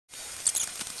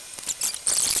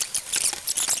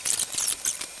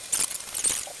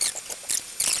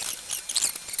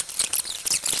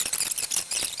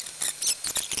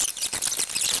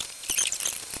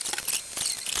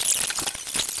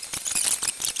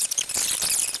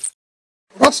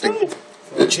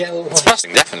frosting. Gel. It's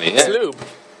frosting, definitely. Yeah. It's lube.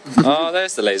 Oh,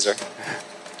 there's the laser.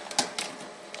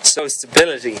 So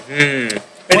stability.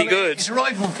 Very good. It's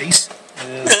arrived one piece.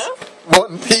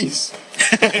 One piece.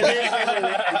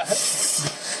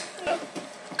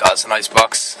 God, it's a nice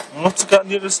box. What's it got on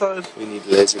the other side? We need a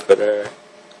laser cutter.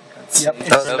 Yep.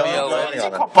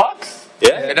 Lvl1. Box?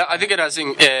 Yeah. I think it has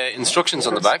instructions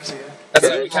on the back. That's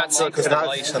it. You can't see because of the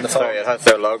light on the phone. Sorry, it has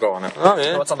their logo on it. Oh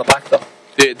yeah. What's on the back though?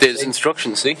 There's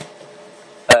instructions. See.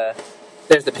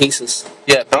 There's the pieces.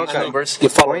 Yeah. Okay. Numbers. You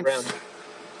follow Points. around.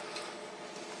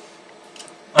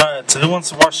 Alright, so who wants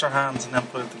to wash their hands and then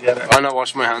put it together? I'm not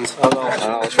washing my hands.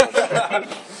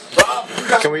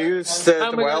 Can we use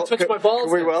the well? Touch my balls.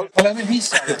 Can we well? Well, I mean, he's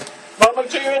sorry. What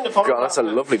about you in the phone? God, that's a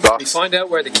lovely We box. find out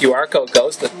where the QR code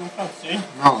goes to.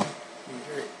 No.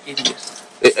 Idiot.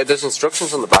 There's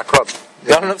instructions on the back, Rob.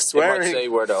 Not enough It swearing. might Say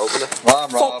where to open it.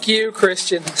 Rob. Fuck you,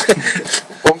 Christian.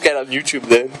 Won't get on YouTube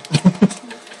then.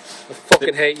 I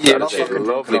fucking hate you. That's a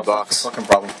lovely box. Fucking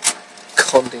problem.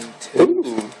 Cunding too.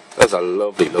 Ooh, that's a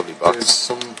lovely There's box.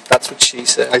 some. That's what she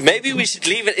said. Maybe we should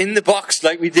leave it in the box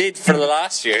like we did for the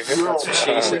last year. That's what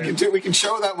she said. We can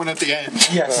show that one at the end.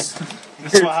 Yes.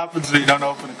 This is what happens when you don't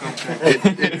open a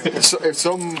cupcake. If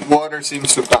some water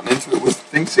seems to have gotten into it, was the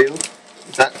thing sealed?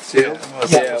 Is that sealed?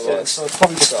 Yeah, it was. So it's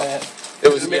probably just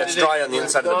It was it's dry on the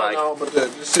inside of the bag. No, but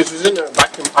this was in a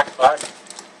vacuum packed bag.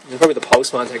 probably the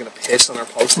postman taking a piss on our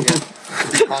post again.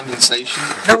 Condensation.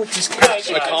 No, it just can't. I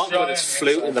can't put his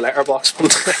flute in the letterbox. We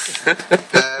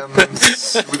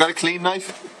got a clean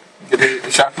knife. Get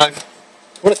a sharp knife.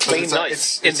 What a clean It's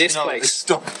knife in this It's place.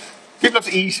 stuck. People have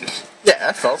to eat it. Yeah,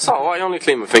 that's also. Oh, I only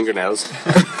clean my fingernails.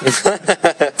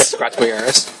 Scratch my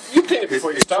arse. You clean it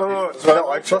before you stop. No,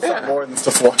 I trust that more than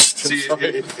stuff washed. See,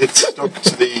 it's stuck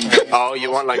to the. Oh, you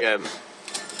want like a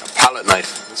palette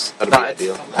knife? That'd be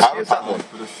ideal. I have that one,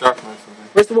 but a sharp knife.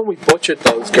 Where's the one we butchered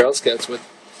those Girl Scouts with?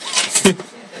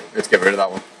 Let's get rid of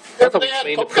that one. I thought we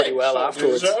cleaned it pretty well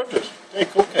afterwards. They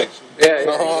cupcakes. Yeah.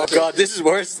 Oh god, this is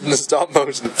worse than the stop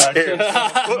motion. Put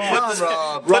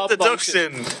the ducks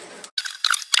in.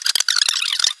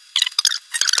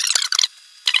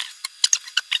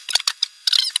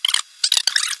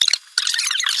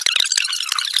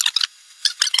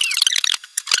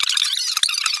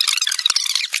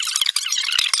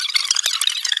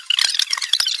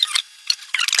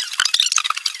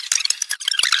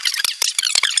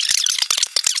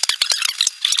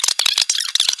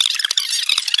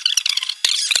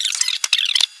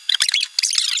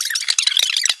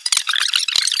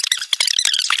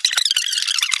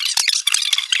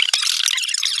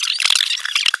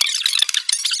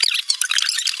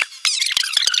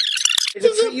 Is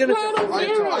it 3 units?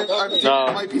 I think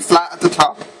it might be flat at the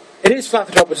top. It is flat at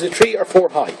the top. Is it 3 or 4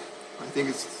 high? I think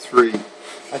it's 3.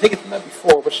 I think it might be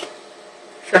 4, but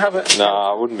sure have it.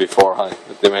 No, it wouldn't be 4 high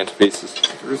with the amount of pieces.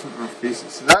 There isn't enough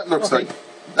pieces. So that looks like.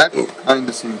 That kind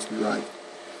of seems to be right.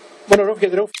 Well, no, don't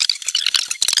forget, don't.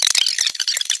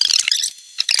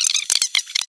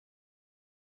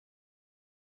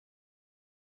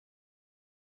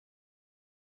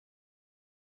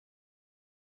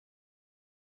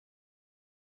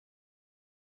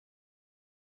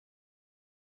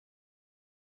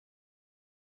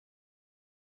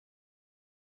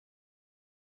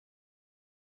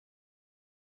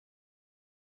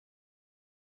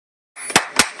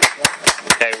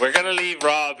 Okay, we're gonna leave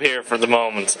Rob here for the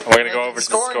moment. We're gonna go over to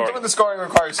the Some scoring. of the scoring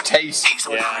requires taste.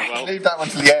 Yeah, Leave that one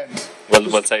till the end.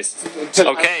 we'll taste.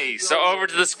 Okay, so over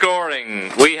to the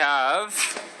scoring. We have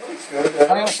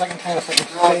Hang on a second.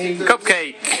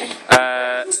 Cupcake.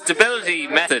 Stability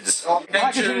method.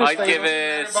 I'd give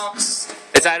it.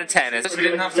 It's out of 10. Is it? We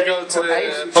didn't have to go to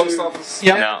the post office.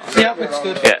 Yeah. No. Yeah, that's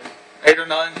good. Yeah. 8 or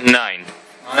 9? 9.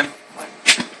 9.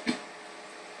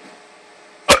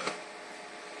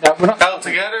 No, we're not. Held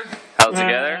together? Held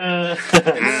together?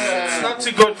 It's not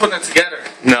too good putting it together.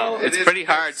 No, it's pretty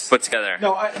hard to put together.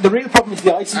 No, the real problem is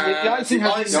the icing. The icing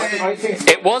has the icing-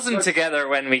 It wasn't together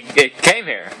when it came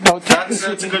here. No, That's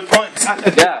a good point.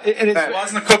 yeah, it is. It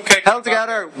wasn't a cupcake. Held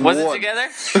together. Was it together?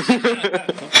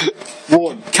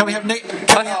 1. Can we have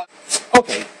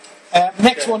Okay.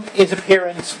 Next one is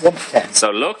appearance 1 to 10.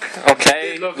 So look,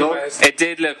 okay. Look. It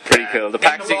did look pretty cool. The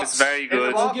packaging is very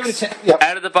good. We'll give it a 10. Yep.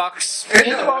 Out of the box. In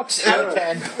the box, out of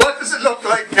 10. What does it look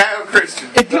like now, Christian?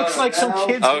 It looks like some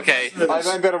kids. Okay. I'm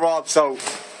a bit of Rob, so.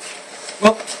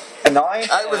 Well, A 9?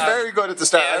 I was very good at the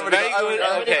start. Yeah, very good.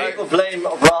 Okay. Blame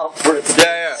Rob for it.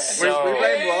 Yeah. We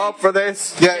blame Rob for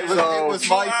this. Yeah, it was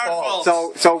my fault.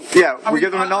 So we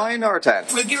give them a 9 or a 10?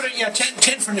 we'll give it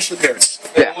 10 for initial appearance.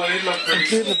 Yeah.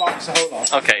 Including the box, a whole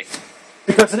lot. Okay.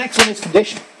 Because the next one is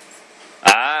condition.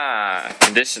 Ah,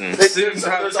 Conditions. There's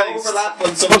overlap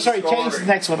on some Oh, sorry, change the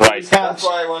next one. Right. You can't. That's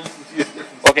why I wanted to use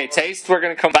different. Okay, taste we're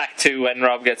going to come back to when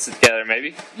Rob gets it together,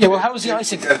 maybe. Yeah, well, how was the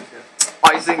icing?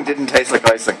 Icing didn't taste like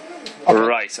icing.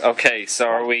 Right, okay, so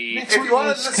are we... Next If one you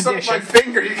wanted is to suck my condition.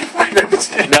 finger, you can find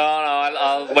it. No,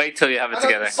 I'll wait till you have it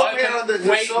together. Some here on the-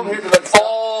 there's some here that are-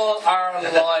 All our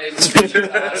lives.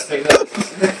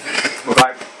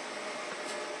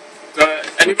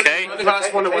 Okay.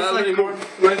 Last one, well, anymore.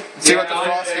 See what the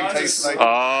frosting tastes like.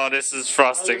 Oh, this is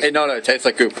frosting. Hey, no, it tastes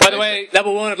like goop. By the way,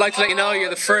 level 1, I'd like to let you know you're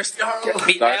the first to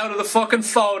be out of the fucking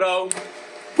photo.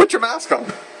 Put your mask on.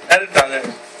 Edit that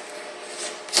in.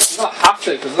 You don't have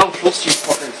to, because I don't trust you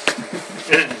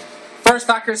fuckers. First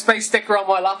Hackerspace sticker on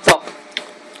my laptop.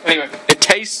 Anyway, it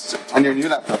tastes. On your new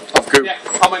laptop. Of goop. Yeah,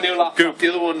 on my new laptop. The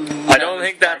other one. I don't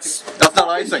think that's... That's not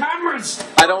icing. Cameras!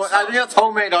 I think that's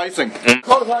homemade icing.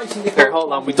 Here,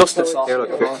 Hold on, we dust this off.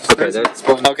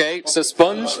 Okay, so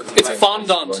sponge. It's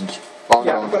fondant.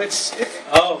 Yeah, but it's.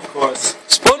 Oh, of course.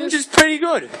 Sponge is pretty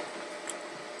good.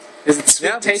 Is it sweet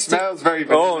Yeah, it tasting? smells very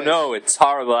good. Oh no, it's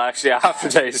horrible actually,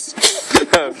 aftertaste.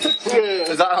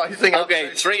 Is that icing? Okay,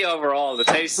 3 overall. The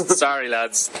taste, sorry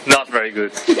lads, not very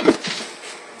good.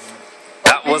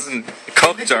 That wasn't The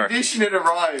cooked or... condition it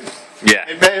arrived. Yeah.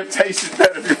 It may have tasted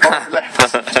better before it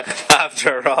left.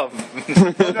 After Rob.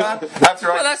 After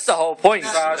Well, that's the whole point.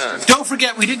 Don't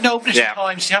forget, we didn't open it Yeah. in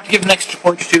time, so you have to give an extra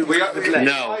point or two. we got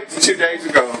No. 2 days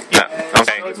ago. Yeah, So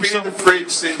okay. it's been in the fridge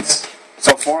since.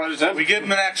 So 4 out of 10. We give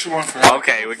him an extra one for that.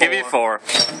 Okay, we'll give you 4.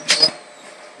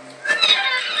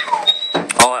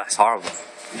 Oh, that's horrible.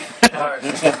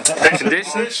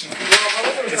 Condition?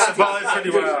 It survived pretty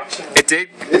well. It did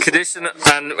condition,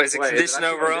 and is it condition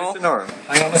overall?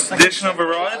 Condition of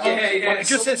arrival. It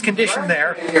just says condition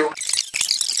there.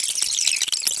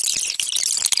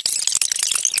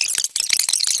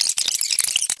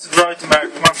 Right to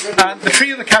Mark, come on. And the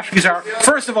 3 other categories are: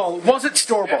 first of all, was it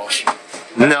store bought?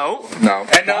 No. No.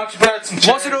 And now to grab some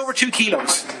Was it over 2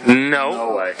 kilos? No.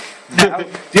 No way. Now,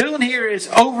 the other one here is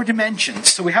over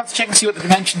dimensions, so we have to check and see what the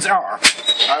dimensions are.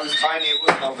 I was tiny, it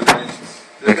wasn't over dimensions.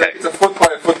 Okay. It's a foot by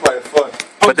a foot by a foot.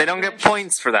 But they don't get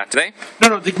points for that, do they?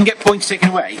 No, they can get points taken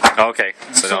away. Okay,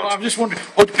 so So don't. I'm just wondering,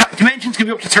 dimensions can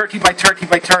be up to 30 by 30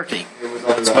 by 30.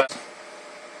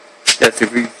 Yes,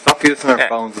 if we stop using our Yeah.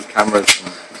 phones as cameras.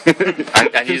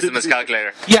 And use them as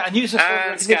calculator. Yeah, and use the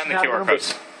And scan the QR code.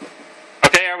 code.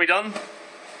 Okay, are we done? Can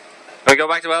we go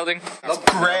back to welding? It's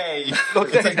grey.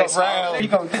 Look, there you go. There you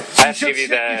go. I have to give you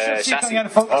the You should see it chassis. coming out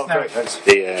of focus now.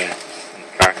 The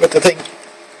car. But the thing.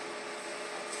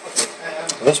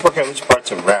 Let's work out which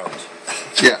parts are round.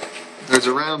 Yeah. There's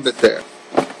a round bit there.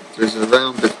 There's a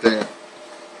round bit there.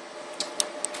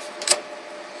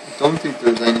 I don't think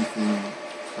there's anything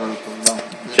curved on that.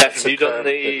 Jeff, have you done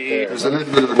the There's a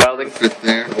little bit of a welding? bit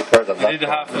there. You need to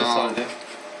have this No. on it.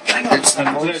 It's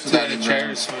And most there's of that the is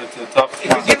chairs with the top. If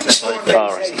you give the store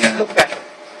base, Yeah. look better.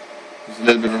 There's a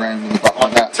little bit around in the bottom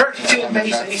of that. 32 And then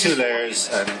base. that's- 2 layers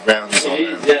and rounds all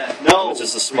around. Yeah, no. Which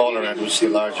is the smaller end, which is the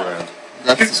larger end.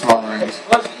 That's the smaller end.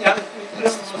 Well, yeah,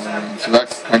 That's the smaller end. So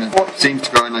that's kind of seems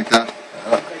to go in like that.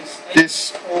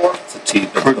 This It's a T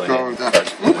bit could going go in.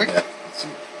 that. Oh, wait. Yeah.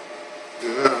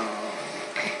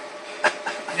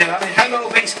 yeah, I mean, how low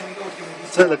base can we go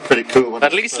to? They look pretty cool. when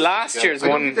At it's least put last together. year's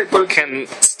one can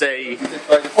stay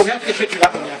Oh, we have to get a picture of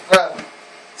that one, yeah.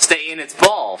 stay in its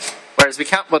ball, whereas we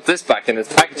can't put this back in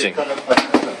its packaging.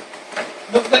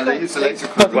 No, they use the laser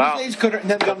No, cutter. they Wow. use laser cutter and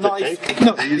then they got knife.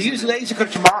 No, they use the laser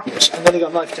cutter to mark it and then they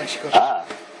got knife to actually cut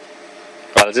it.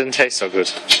 Well, it didn't taste so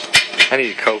good. I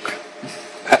need a Coke.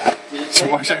 So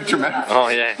wash out your mouth. Oh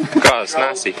yeah, God, it's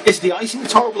nasty. Is the icing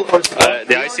that's horrible or is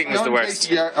The icing was the worst.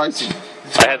 Yeah, icing.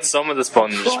 I had some of the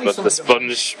sponge, but the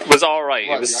sponge was alright.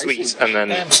 It was sweet, and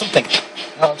then something?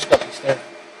 Oh, it's got this there.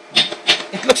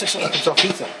 It looks like something that comes off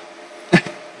pizza.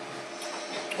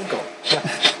 Oh, God.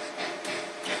 Yeah.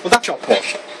 Well, that's your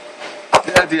pot.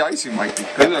 Yeah, the icing might be.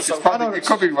 Look, it's probably, it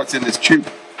could be what's in this tube.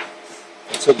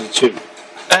 It's in the tube.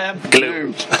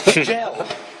 glue. Gel.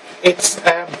 It's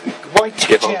white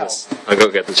Give all gel. this. I'll go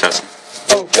get the chassis.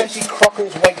 Oh, Bessie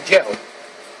Crocker's white gel.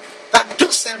 That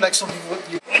does sound like something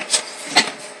you...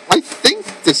 I think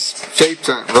the shapes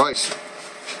aren't right.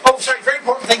 Oh, sorry, very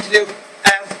important thing to do.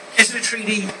 Is it a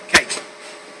 3D cake?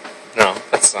 No,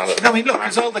 that's not it. No, I mean, look,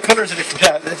 because all the colours are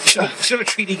different. It should have a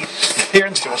 3D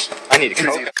appearance to it. I need a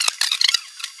Coke.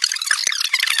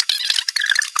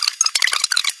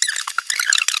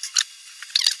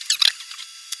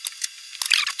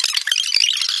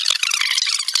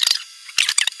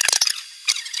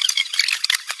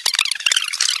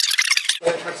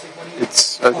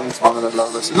 I think it's one of the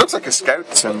logos. It looks like a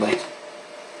scout symbol.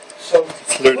 So,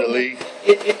 Fleur de lis.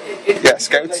 it, Yeah,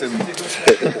 scouts him.